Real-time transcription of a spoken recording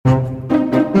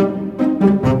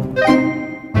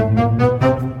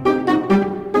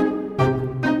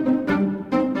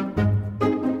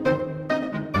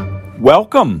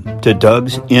Welcome to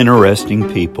Doug's Interesting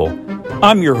People.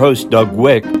 I'm your host, Doug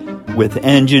Wick, with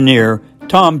engineer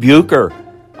Tom Bucher.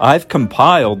 I've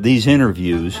compiled these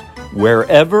interviews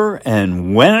wherever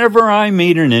and whenever I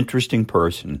meet an interesting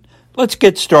person. Let's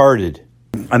get started.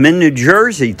 I'm in New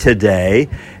Jersey today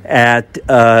at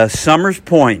Summers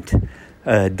Point,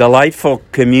 a delightful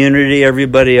community.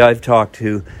 Everybody I've talked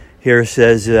to here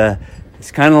says it's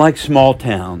kind of like small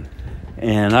town.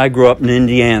 And I grew up in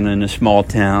Indiana in a small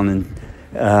town,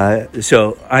 and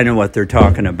so I know what they're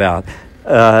talking about.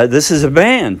 This is a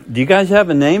band. Do you guys have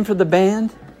a name for the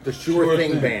band? The Sure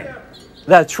Thing Band.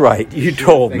 That's right. You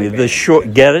told me. The Shore,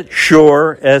 get it?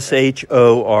 Shore,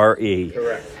 S-H-O-R-E.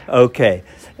 Correct. Okay.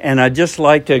 And I'd just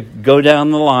like to go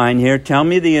down the line here. Tell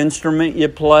me the instrument you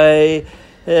play,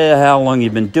 how long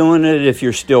you've been doing it, if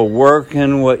you're still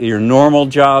working, what your normal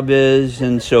job is,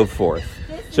 and so forth.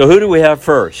 So who do we have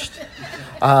first?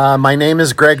 My name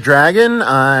is Greg Dragon.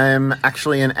 I'm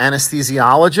actually an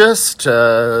anesthesiologist,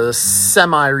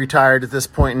 semi-retired at this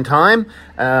point in time.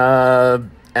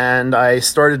 And I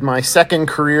started my second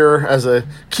career as a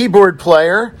keyboard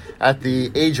player at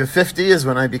the age of 50 is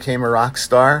when I became a rock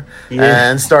star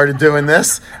and started doing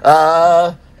this.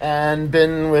 And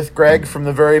been with Greg from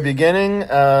the very beginning.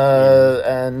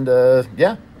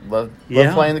 Love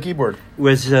playing the keyboard.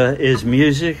 Is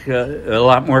music a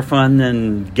lot more fun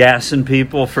than gassing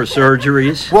people for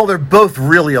surgeries? Well, they're both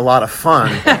really a lot of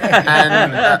fun.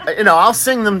 And, I'll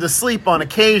sing them to sleep on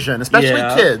occasion, especially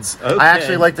kids. Okay. I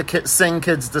actually like to sing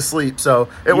kids to sleep, so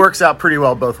it works out pretty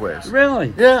well both ways.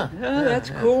 Really? Yeah. That's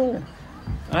cool.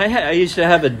 I used to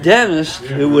have a dentist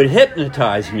who would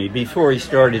hypnotize me before he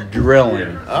started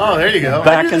drilling. Oh, there you go.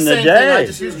 Back in the day. I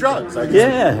just use drugs.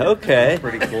 Okay.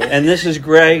 Pretty cool. And this is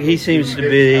Greg. He seems to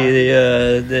be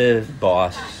the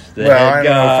boss.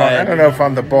 I don't know if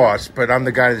I'm the boss, but I'm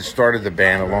the guy that started the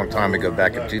band a long time ago,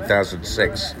 back in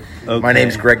 2006. Okay. My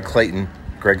name's Greg Clayton.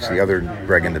 Greg's the other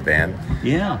Greg in the band.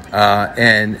 Yeah.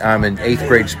 And I'm an 8th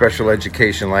grade special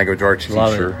education language arts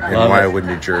teacher in Wildwood,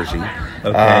 New Jersey.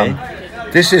 Okay.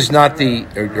 This is not the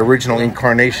original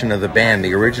incarnation of the band.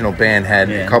 The original band had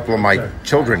a couple of my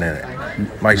children in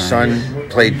it. My son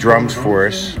played drums for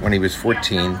us when he was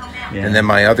 14, and then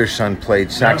my other son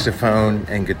played saxophone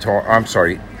and guitar.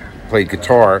 Played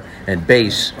guitar and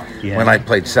bass when I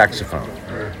played saxophone.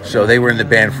 So they were in the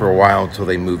band for a while until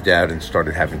they moved out and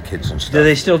started having kids and stuff. Do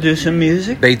they still do some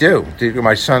music? They do.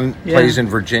 My son plays in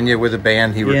Virginia with a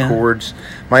band. He records.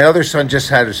 My other son just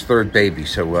had his third baby,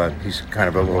 so he's kind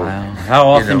of a little... Wow. How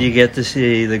often do you get to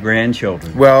see the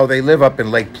grandchildren? Well, they live up in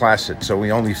Lake Placid, so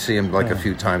we only see them like a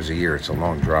few times a year. It's a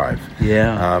long drive.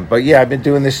 Yeah. I've been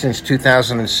doing this since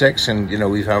 2006, and,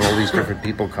 we've had all these different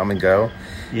people come and go.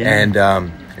 Yeah.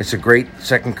 And it's a great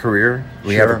second career.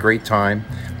 We have a great time.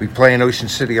 We play in Ocean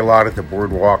City a lot at the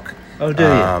Boardwalk. Oh, do you?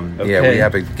 Okay. Yeah, we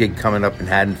have a gig coming up in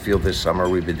Haddonfield this summer.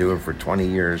 We've been doing it for 20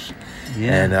 years.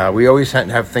 Yeah. And we always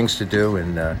have things to do,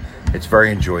 and it's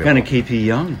very enjoyable. Going to keep you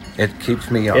young. It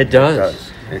keeps me young. It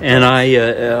does. And I,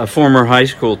 a former high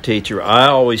school teacher, I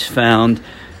always found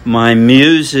my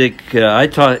music, I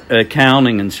taught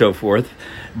accounting and so forth,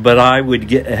 but I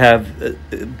would have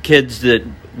kids that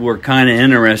were kind of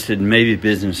interested in maybe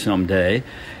business someday,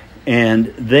 and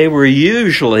they were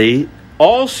usually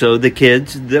also the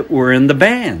kids that were in the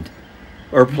band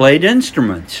or played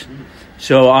instruments.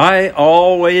 So I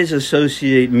always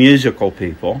associate musical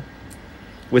people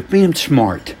with being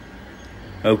smart,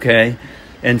 okay?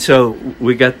 And so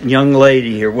we got young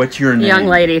lady here. What's your name? Young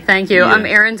lady, thank you. Yeah. I'm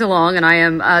Erin DeLong, and I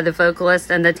am the vocalist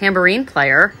and the tambourine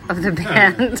player of the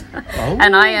band.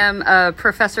 And I am a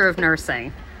professor of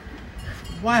nursing.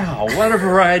 Wow, what a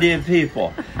variety of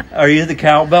people. Are you the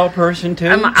cowbell person,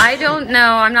 too? I don't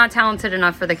know. I'm not talented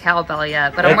enough for the cowbell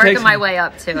yet, but I'm working my way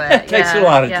up to it. It takes a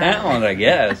lot of talent, I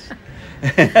guess.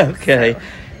 Okay.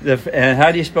 And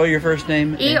how do you spell your first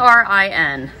name?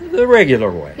 E-R-I-N. The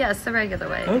regular way. Yes, the regular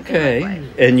way. Okay.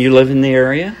 And you live in the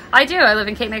area? I do. I live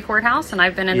in Cape May Courthouse, and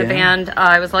I've been in the band.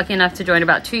 I was lucky enough to join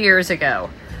about 2 years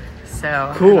ago.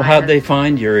 So cool. How'd they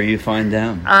find you, or you find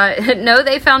them? No,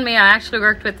 they found me. I actually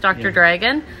worked with Dr.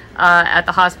 Dragon at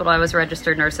the hospital. I was a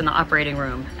registered nurse in the operating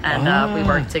room, and we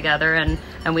worked together, and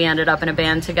we ended up in a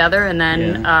band together, and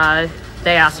then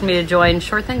they asked me to join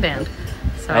Sure Thing Band.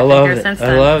 So I've been here since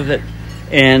then. I love it.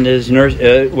 And as nurse,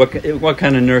 what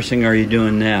kind of nursing are you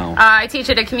doing now? I teach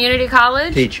at a community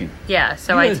college. Teaching. Yeah,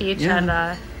 so I teach, and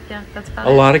that's about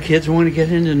it. A lot of kids want to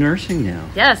get into nursing now.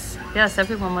 Yes,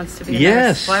 everyone wants to be a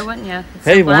nurse. Why wouldn't you?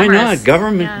 Hey, why not?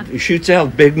 Government shoots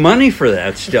out big money for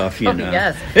that stuff, you know.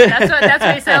 Yes, that's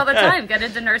what we say all the time. Get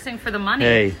into nursing for the money.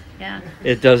 Hey,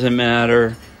 it doesn't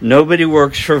matter. Nobody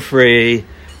works for free.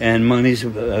 and money's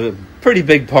a pretty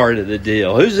big part of the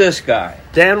deal. Who's this guy?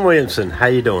 Dan Williamson. How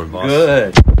you doing, boss?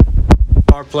 Good.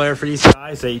 Guitar player for these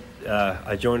guys. I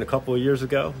joined a couple of years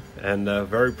ago, and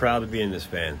very proud to be in this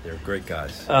band. They're great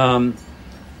guys.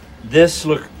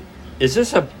 Is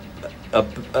this a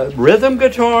rhythm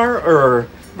guitar or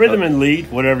Rhythm and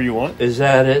lead, whatever you want. is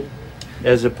that it?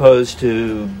 As opposed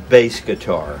to bass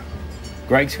guitar.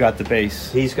 Greg's got the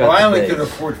bass. He's got Well, I the only bass. could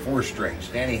afford 4 strings.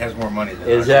 Danny has more money than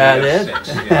Is I that do. it?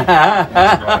 6, yeah.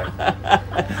 That's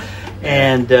right.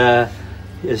 And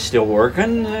is still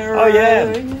working? Oh,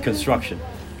 yeah. Construction.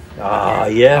 Ah,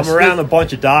 yes. I'm around a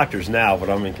bunch of doctors now, but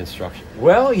I'm in construction.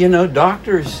 Well,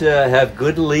 doctors have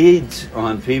good leads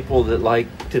on people that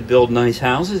like to build nice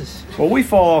houses. Well, we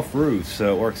fall off roofs,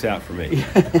 so it works out for me.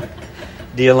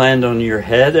 Do you land on your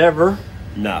head ever?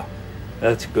 No.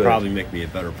 That's good. Probably make me a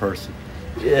better person.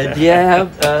 Do you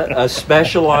have a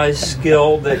specialized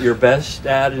skill that you're best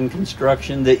at in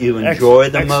construction that you enjoy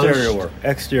the most? Exterior work.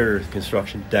 Exterior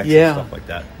construction, decks Yeah. and stuff like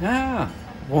that. Ah,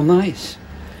 well, nice.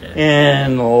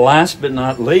 And last but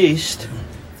not least,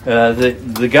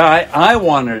 the guy I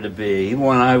wanted to be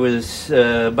when I was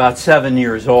about 7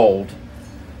 years old,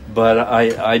 but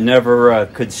I never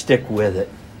could stick with it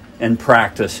and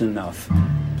practice enough.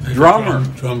 Drummer.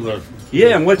 Drum lessons.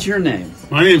 Yeah, and what's your name?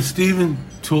 My name's Stephen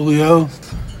Tullio,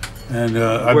 and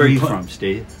Where are you from,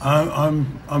 Steve?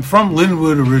 I'm from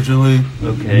Linwood originally,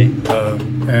 Okay.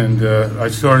 and I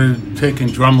started taking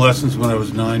drum lessons when I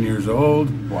was 9 years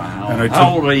old. Wow. And I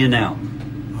How old are you now?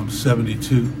 I'm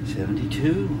 72,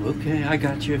 72. Okay, I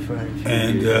got you for a few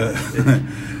and years.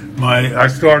 I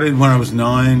started when I was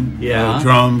 9. Yeah.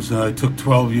 Drums. I took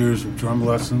 12 years of drum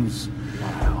lessons.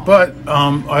 Wow. But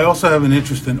I also have an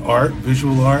interest in art,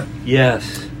 visual art,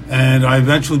 Yes. and I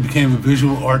eventually became a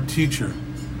visual art teacher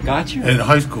Got you. in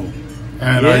high school,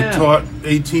 and Yeah. I taught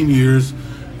 18 years.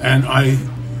 And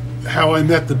how I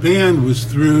met the band was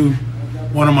through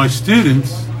one of my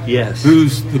students, Yes.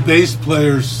 who's the bass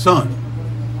player's son.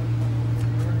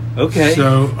 Okay.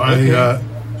 So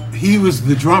he was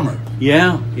the drummer.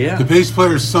 Yeah. The bass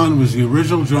player's son was the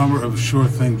original drummer of a Sure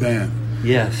Thing band.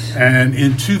 Yes. And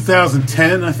in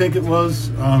 2010, I think it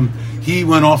was, he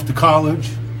went off to college,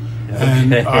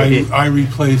 and Okay. I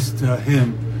replaced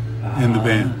him in the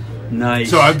band. Nice.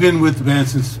 So I've been with the band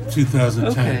since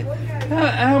 2010. Okay.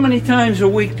 How many times a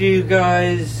week do you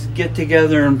guys get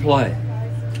together and play?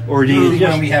 Or do you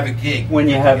just When we have a gig. when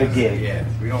you have a gig? Yeah,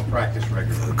 we don't practice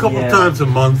regularly. A couple Yeah. times a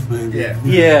month, maybe. Yeah.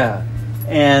 Yeah.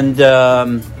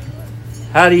 And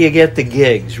how do you get the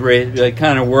gigs?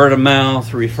 Kind of word of mouth,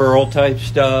 referral type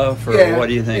stuff, or what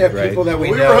do you think? Yeah, Ray? people that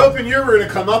we We know. were hoping you were going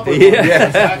to come up with Yeah. one.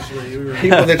 Yes, actually. We were.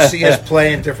 People that see us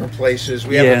play in different places.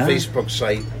 We have Yeah. a Facebook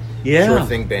site. Yeah. Sure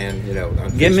Thing Band,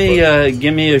 on Give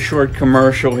Facebook. me a short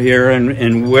commercial here,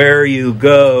 and where you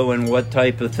go and what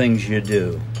type of things you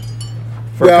do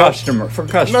for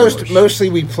customers. Mostly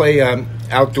we play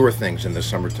outdoor things in the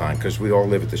summertime because we all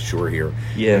live at the shore here.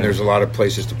 Yeah. And there's a lot of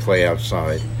places to play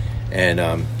outside. And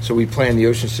so we play in the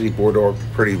Ocean City Boardwalk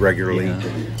pretty regularly.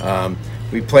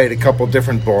 We play at a couple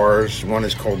different bars. One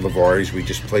is called Lavari's. We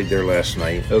just played there last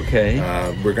night. Okay.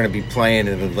 We're going to be playing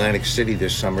in Atlantic City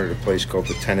this summer at a place called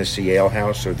the Tennessee Ale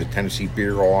House, or the Tennessee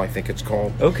Beer Hall, I think it's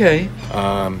called. Okay.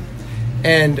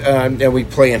 And we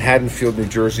play in Haddonfield, New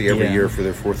Jersey every Yeah. year for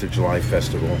their 4th of July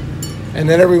festival. And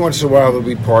then every once in a while there'll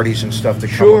be parties and stuff that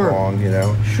Sure. come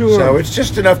along, Sure. So it's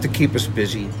just enough to keep us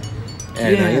busy.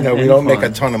 And, Yeah, we and don't make a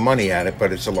fun. ton of money at it,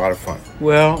 but it's a lot of fun.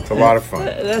 Well, It's a lot of fun.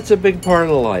 That's a big part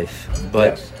of life,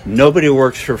 but Yes. nobody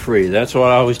works for free. That's what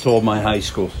I always told my high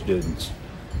school students.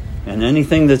 And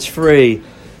anything that's free,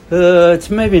 it's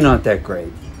maybe not that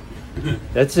great.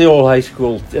 That's the old high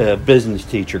school business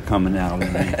teacher coming out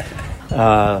of me.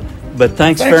 But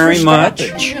thanks very for much.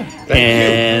 stopping.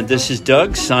 And this is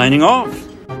Doug signing off.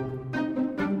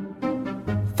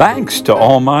 Thanks to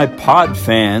all my pod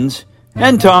fans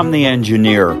and Tom the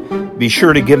engineer. Be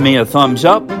sure to give me a thumbs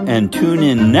up and tune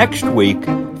in next week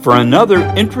for another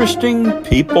interesting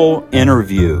people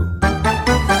interview.